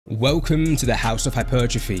Welcome to the House of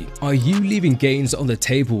Hypertrophy. Are you leaving gains on the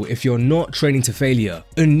table if you're not training to failure?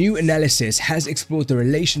 A new analysis has explored the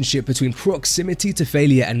relationship between proximity to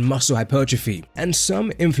failure and muscle hypertrophy, and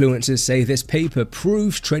some influencers say this paper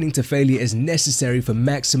proves training to failure is necessary for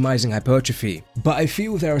maximizing hypertrophy. But I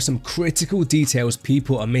feel there are some critical details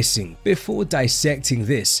people are missing. Before dissecting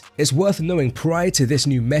this, it's worth knowing prior to this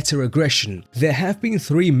new meta-regression, there have been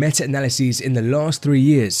 3 meta-analyses in the last 3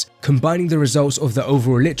 years, combining the results of the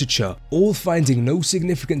overall literature, all finding no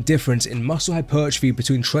significant difference in muscle hypertrophy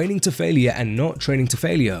between training to failure and not training to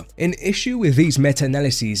failure. An issue with these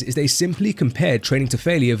meta-analyses is they simply compared training to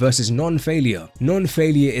failure versus non-failure.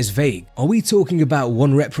 Non-failure is vague. Are we talking about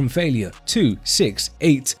 1 rep from failure, 2, 6,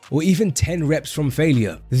 8, or even 10 reps from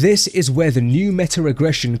failure? This is where the new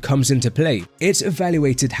meta-regression comes into play. It's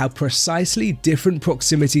evaluated how precisely different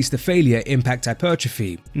proximities to failure impact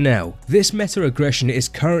hypertrophy. Now, this meta-regression is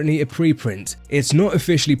currently a preprint. It's not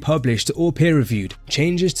officially published or peer-reviewed.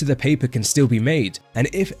 Changes to the paper can still be made, and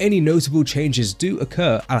if any notable changes do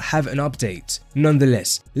occur, I'll have an update.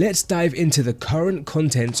 Nonetheless, let's dive into the current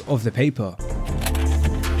contents of the paper.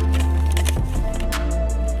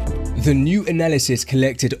 The new analysis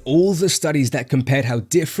collected all the studies that compared how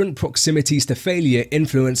different proximities to failure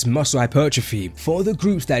influence muscle hypertrophy. For the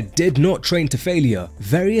groups that did not train to failure,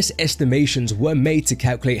 various estimations were made to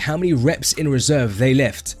calculate how many reps in reserve they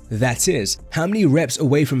left. That is, how many reps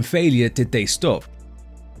away from failure did they stop.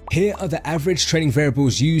 Here are the average training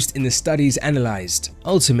variables used in the studies analyzed.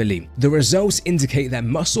 Ultimately, the results indicate that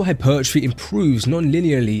muscle hypertrophy improves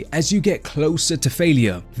non-linearly as you get closer to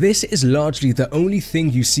failure. This is largely the only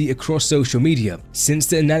thing you see across social media. Since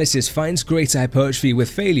the analysis finds greater hypertrophy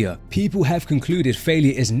with failure, people have concluded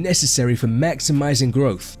failure is necessary for maximizing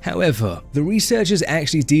growth. However, the researchers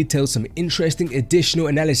actually detailed some interesting additional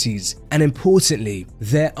analyses, and importantly,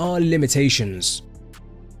 there are limitations.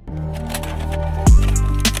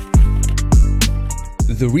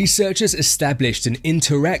 The researchers established an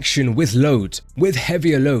interaction with load. With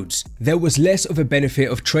heavier loads, there was less of a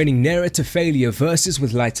benefit of training nearer to failure versus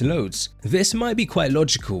with lighter loads. This might be quite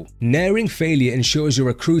logical. Nearing failure ensures you're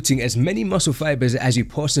recruiting as many muscle fibers as you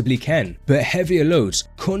possibly can, but heavier loads,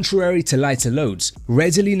 contrary to lighter loads,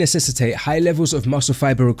 readily necessitate high levels of muscle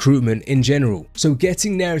fiber recruitment in general, so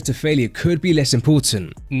getting nearer to failure could be less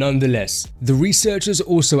important. Nonetheless, the researchers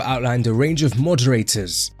also outlined a range of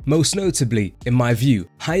moderators. Most notably, in my view,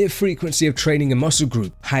 higher frequency of training a muscle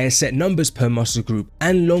group, higher set numbers per muscle group,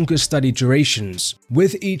 and longer study durations.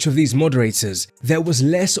 With each of these moderators, there was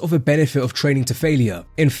less of a benefit of training to failure.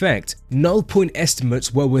 In fact, null point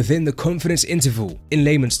estimates were within the confidence interval. In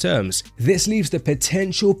layman's terms, this leaves the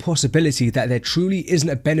potential possibility that there truly isn't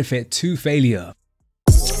a benefit to failure.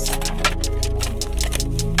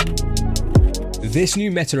 This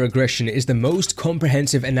new meta-regression is the most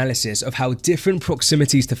comprehensive analysis of how different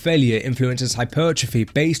proximities to failure influences hypertrophy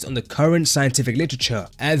based on the current scientific literature.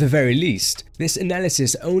 At the very least, this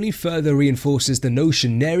analysis only further reinforces the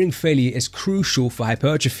notion nearing failure is crucial for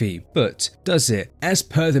hypertrophy. But does it, as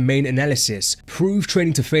per the main analysis, prove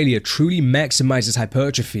training to failure truly maximizes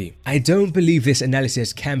hypertrophy? I don't believe this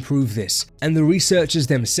analysis can prove this, and the researchers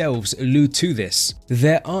themselves allude to this.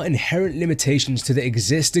 There are inherent limitations to the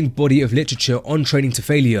existing body of literature on training to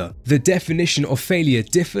failure. The definition of failure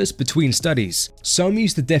differs between studies. Some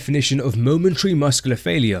use the definition of momentary muscular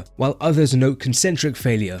failure, while others note concentric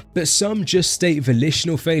failure, but some just state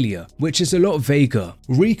volitional failure, which is a lot vaguer.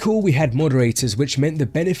 Recall we had moderators, which meant the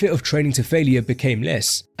benefit of training to failure became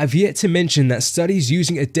less. I've yet to mention that studies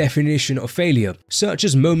using a definition of failure, such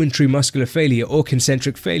as momentary muscular failure or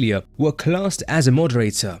concentric failure, were classed as a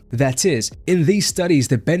moderator. That is, in these studies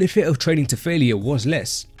the benefit of training to failure was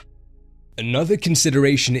less. Another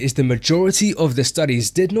consideration is the majority of the studies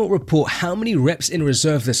did not report how many reps in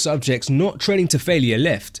reserve the subjects not training to failure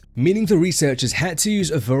left, meaning the researchers had to use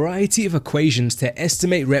a variety of equations to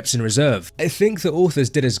estimate reps in reserve. I think the authors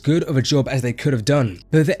did as good of a job as they could have done,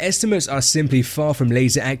 but the estimates are simply far from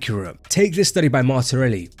laser accurate. Take this study by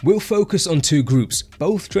Martorelli. We'll focus on 2 groups,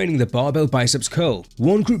 both training the barbell biceps curl.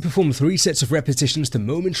 One group performed 3 sets of repetitions to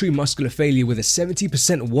momentary muscular failure with a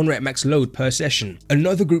 70% 1 rep max load per session.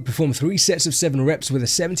 Another group performed 3 sets of 7 reps with a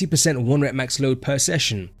 70% 1 rep max load per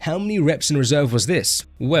session. How many reps in reserve was this?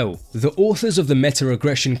 Well, the authors of the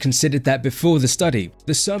meta-regression considered that before the study,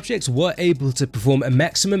 the subjects were able to perform a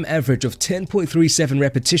maximum average of 10.37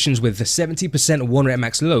 repetitions with the 70% 1 rep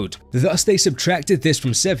max load. Thus, they subtracted this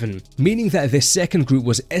from 7, meaning that this second group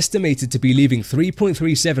was estimated to be leaving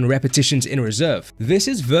 3.37 repetitions in reserve. This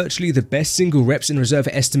is virtually the best single reps in reserve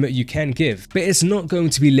estimate you can give, but it's not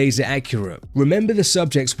going to be laser accurate. Remember, the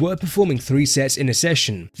subjects were performing 3 sets in a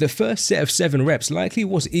session. The first set of 7 reps likely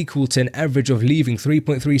was equal to an average of leaving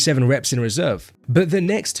 3.37 reps in reserve, but the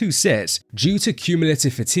next 2 sets, due to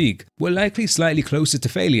cumulative fatigue, were likely slightly closer to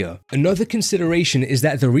failure. Another consideration is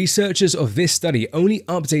that the researchers of this study only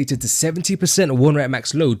updated to 70% 1 rep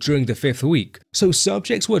max load during the 5th week, so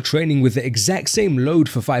subjects were training with the exact same load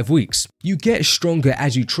for 5 weeks. You get stronger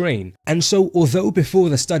as you train, and so although before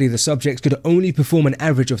the study the subjects could only perform an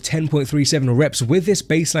average of 10.37 reps with this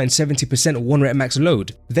baseline 70% 1 rep max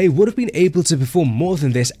load, they would have been able to perform more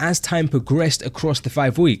than this as time progressed across the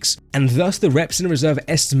 5 weeks, and thus the reps in reserve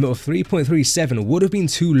estimate of 3.37 would have been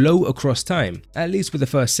too low across time, at least with the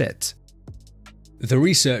first set. The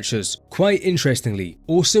researchers, quite interestingly,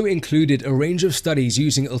 also included a range of studies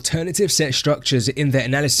using alternative set structures in their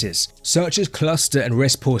analysis, such as cluster and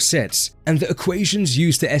rest pause sets, and the equations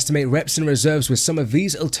used to estimate reps and reserves with some of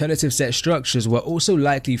these alternative set structures were also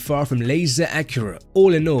likely far from laser accurate.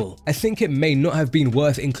 All in all, I think it may not have been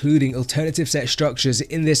worth including alternative set structures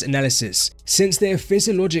in this analysis, since they are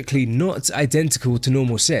physiologically not identical to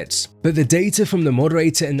normal sets, but the data from the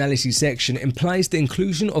moderator analysis section implies the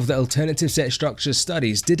inclusion of the alternative set structure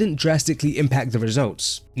studies didn't drastically impact the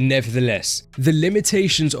results. Nevertheless, the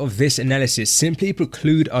limitations of this analysis simply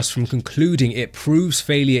preclude us from concluding it proves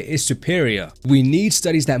failure is superior. We need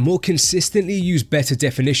studies that more consistently use better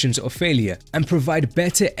definitions of failure and provide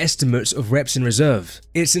better estimates of reps in reserve.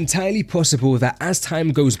 It's entirely possible that as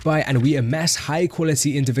time goes by and we amass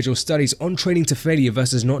high-quality individual studies on training to failure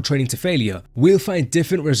versus not training to failure, we'll find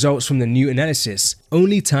different results from the new analysis.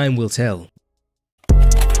 Only time will tell.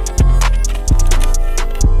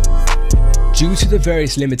 Due to the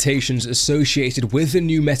various limitations associated with the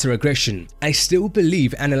new meta-regression, I still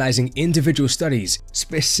believe analyzing individual studies,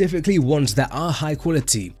 specifically ones that are high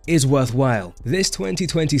quality, is worthwhile. This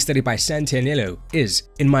 2020 study by Santiagnello is,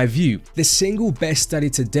 in my view, the single best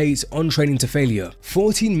study to date on training to failure.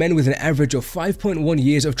 14 men with an average of 5.1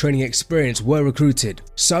 years of training experience were recruited.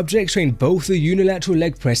 Subjects trained both the unilateral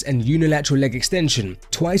leg press and unilateral leg extension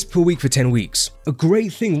twice per week for 10 weeks. A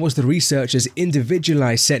great thing was the researchers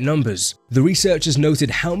individualized set numbers. The researchers noted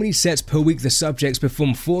how many sets per week the subjects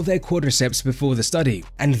performed for their quadriceps before the study,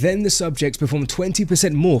 and then the subjects performed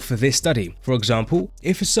 20% more for this study. For example,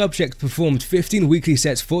 if a subject performed 15 weekly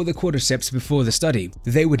sets for the quadriceps before the study,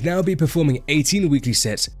 they would now be performing 18 weekly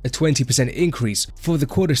sets, a 20% increase, for the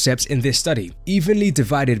quadriceps in this study, evenly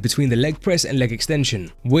divided between the leg press and leg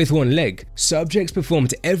extension. With one leg, subjects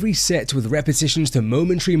performed every set with repetitions to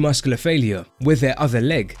momentary muscular failure. With their other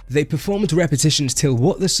leg, they performed repetitions till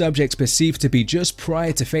what the subjects perceived to be just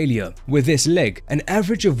prior to failure. With this leg, an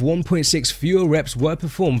average of 1.6 fewer reps were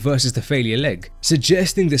performed versus the failure leg,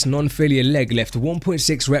 suggesting this non-failure leg left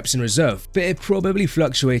 1.6 reps in reserve, but it probably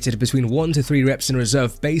fluctuated between 1 to 3 reps in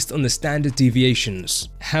reserve based on the standard deviations.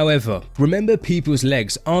 However, remember people's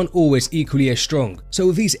legs aren't always equally as strong,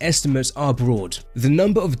 so these estimates are broad. The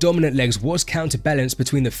number of dominant legs was counterbalanced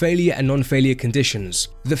between the failure and non-failure conditions.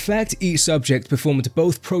 The fact each subject performed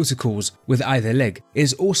both protocols with either leg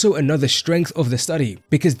is also another strength of the study,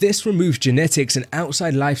 because this removes genetics and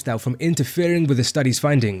outside lifestyle from interfering with the study's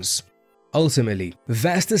findings. Ultimately,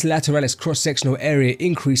 vastus lateralis cross-sectional area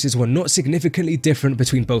increases were not significantly different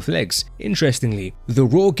between both legs. Interestingly, the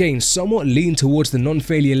raw gains somewhat lean towards the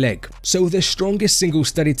non-failure leg, so the strongest single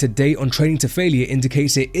study to date on training to failure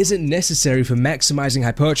indicates it isn't necessary for maximizing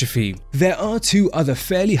hypertrophy. There are 2 other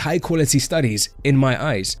fairly high-quality studies, in my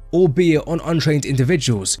eyes, albeit on untrained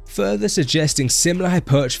individuals, further suggesting similar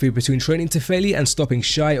hypertrophy between training to failure and stopping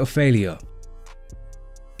shy of failure.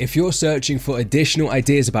 If you're searching for additional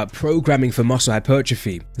ideas about programming for muscle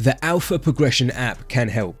hypertrophy, the Alpha Progression app can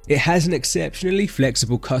help. It has an exceptionally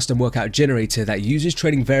flexible custom workout generator that uses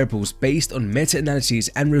training variables based on meta-analyses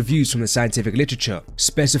and reviews from the scientific literature.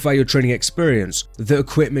 Specify your training experience, the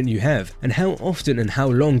equipment you have, and how often and how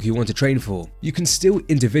long you want to train for. You can still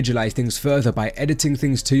individualize things further by editing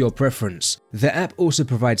things to your preference. The app also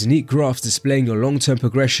provides neat graphs displaying your long-term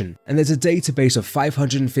progression, and there's a database of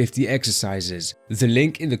 550 exercises. The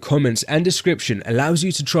link in the comments and description allows you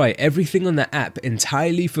to try everything on the app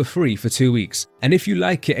entirely for free for 2 weeks. And if you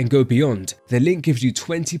like it and go beyond, the link gives you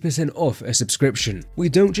 20% off a subscription. We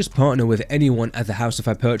don't just partner with anyone at the House of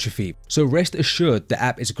Hypertrophy, so rest assured the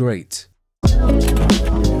app is great.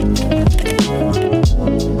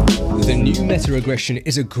 meta-regression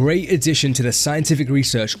is a great addition to the scientific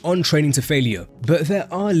research on training to failure, but there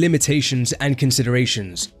are limitations and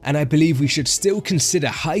considerations, and I believe we should still consider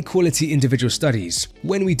high-quality individual studies.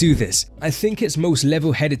 When we do this, I think it's most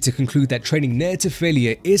level-headed to conclude that training near to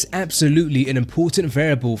failure is absolutely an important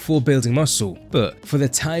variable for building muscle, but for the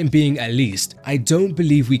time being at least, I don't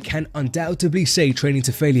believe we can undoubtedly say training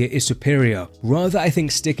to failure is superior. Rather, I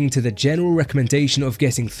think sticking to the general recommendation of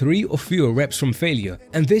getting 3 or fewer reps from failure,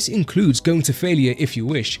 and this includes going to failure if you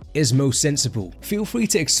wish, is most sensible. Feel free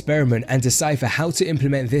to experiment and decipher how to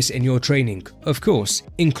implement this in your training. Of course,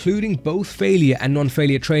 including both failure and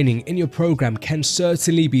non-failure training in your program can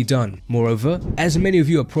certainly be done. Moreover, as many of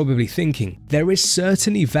you are probably thinking, there is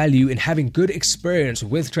certainly value in having good experience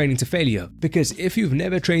with training to failure, because if you've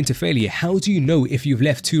never trained to failure, how do you know if you've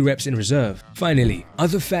left 2 reps in reserve? Finally,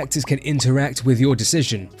 other factors can interact with your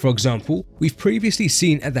decision. For example, we've previously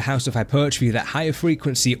seen at the House of Hypertrophy that higher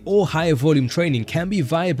frequency or higher volume training can be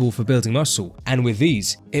viable for building muscle, and with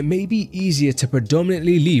these, it may be easier to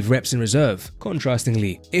predominantly leave reps in reserve.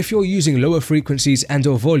 Contrastingly, if you're using lower frequencies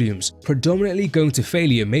and/or volumes, predominantly going to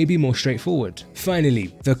failure may be more straightforward.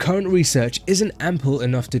 Finally, the current research isn't ample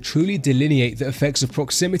enough to truly delineate the effects of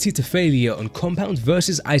proximity to failure on compound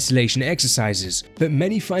versus isolation exercises, but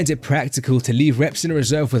many find it practical to leave reps in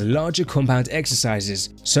reserve with larger compound exercises,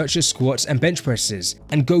 such as squats and bench presses,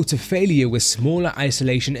 and go to failure with smaller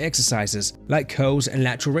isolation exercises like curls and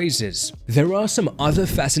lateral raises. There are some other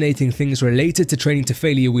fascinating things related to training to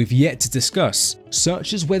failure we've yet to discuss,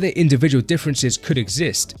 such as whether individual differences could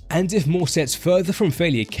exist, and if more sets further from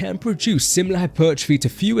failure can produce similar hypertrophy to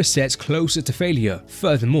fewer sets closer to failure.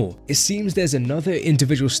 Furthermore, it seems there's another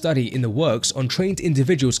individual study in the works on trained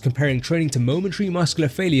individuals comparing training to momentary muscular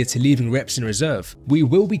failure to leaving reps in reserve. We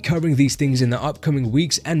will be covering these things in the upcoming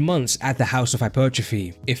weeks and months at the House of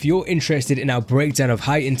Hypertrophy. If you're interested in our breakdown of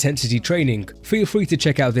high intensity training, feel free to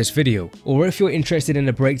check out this video, or if you're interested in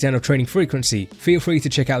a breakdown of training frequency, feel free to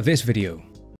check out this video.